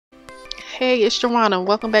Hey, it's Joanna.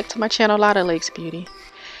 Welcome back to my channel, Lotta Lakes Beauty.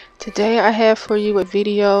 Today I have for you a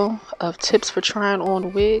video of tips for trying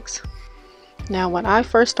on wigs. Now, when I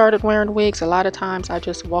first started wearing wigs, a lot of times I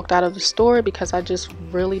just walked out of the store because I just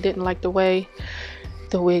really didn't like the way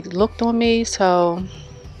the wig looked on me. So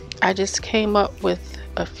I just came up with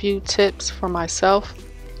a few tips for myself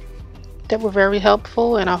that were very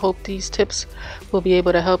helpful, and I hope these tips will be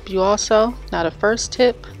able to help you also. Now, the first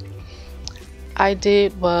tip I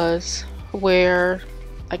did was wear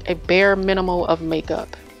like a bare minimum of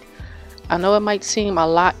makeup. I know it might seem a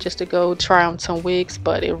lot just to go try on some wigs,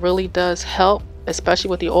 but it really does help, especially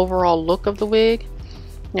with the overall look of the wig.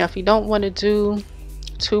 Now, if you don't want to do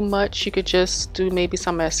too much, you could just do maybe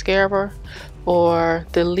some mascara or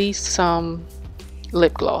the least some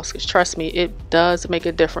lip gloss, because trust me, it does make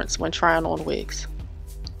a difference when trying on wigs.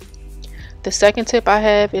 The second tip I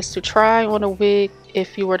have is to try on a wig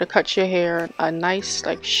if you were to cut your hair a nice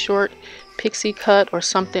like short pixie cut or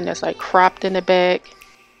something that's like cropped in the back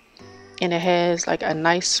and it has like a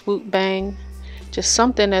nice swoop bang, just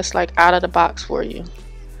something that's like out of the box for you.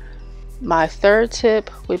 My third tip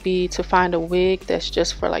would be to find a wig that's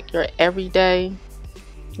just for like your everyday,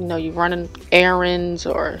 you know, you running errands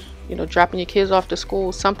or, you know, dropping your kids off to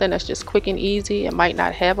school, something that's just quick and easy. It might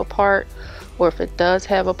not have a part, or if it does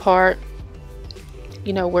have a part,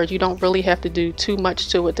 you know, where you don't really have to do too much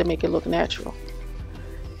to it to make it look natural.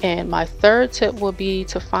 And my third tip will be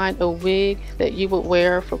to find a wig that you would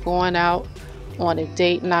wear for going out on a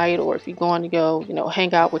date night, or if you're going to go, you know,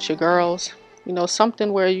 hang out with your girls, you know,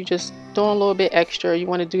 something where you just doing a little bit extra, you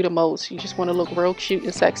want to do the most, you just want to look real cute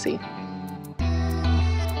and sexy.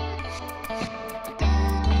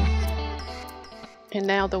 And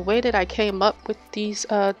now the way that I came up with these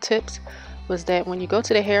tips was that when you go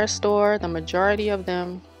to the hair store, the majority of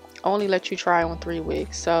them only let you try on 3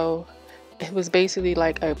 wigs. So it was basically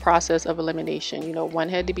like a process of elimination. You know, one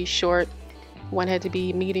had to be short, one had to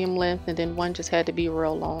be medium length, and then one just had to be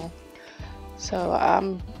real long. So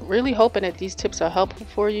I'm really hoping that these tips are helpful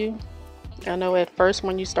for you. I know at first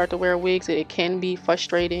when you start to wear wigs, it can be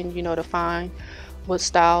frustrating, you know, to find what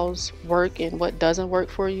styles work and what doesn't work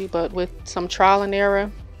for you, but with some trial and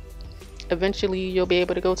error, eventually you'll be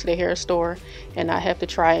able to go to the hair store and not have to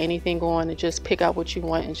try anything on and just pick out what you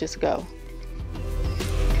want and just go.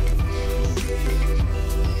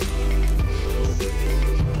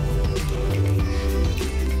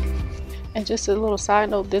 And just a little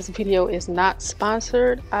side note, this video is not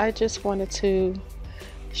sponsored. I just wanted to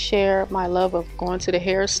share my love of going to the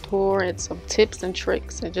hair store and some tips and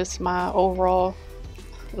tricks and just my overall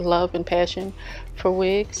love and passion for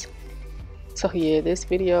wigs. So yeah, this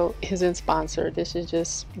video isn't sponsored. This is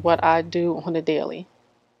just what I do on a daily.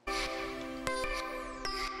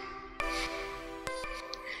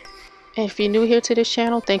 And if you're new here to this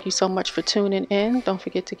channel, thank you so much for tuning in. Don't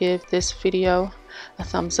forget to give this video a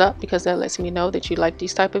thumbs up, because that lets me know that you like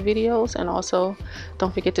these type of videos. And also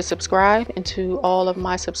don't forget to subscribe. And to all of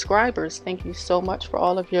my subscribers, thank you so much for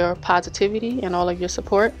all of your positivity and all of your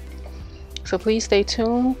support. So please stay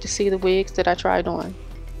tuned to see the wigs that I tried on.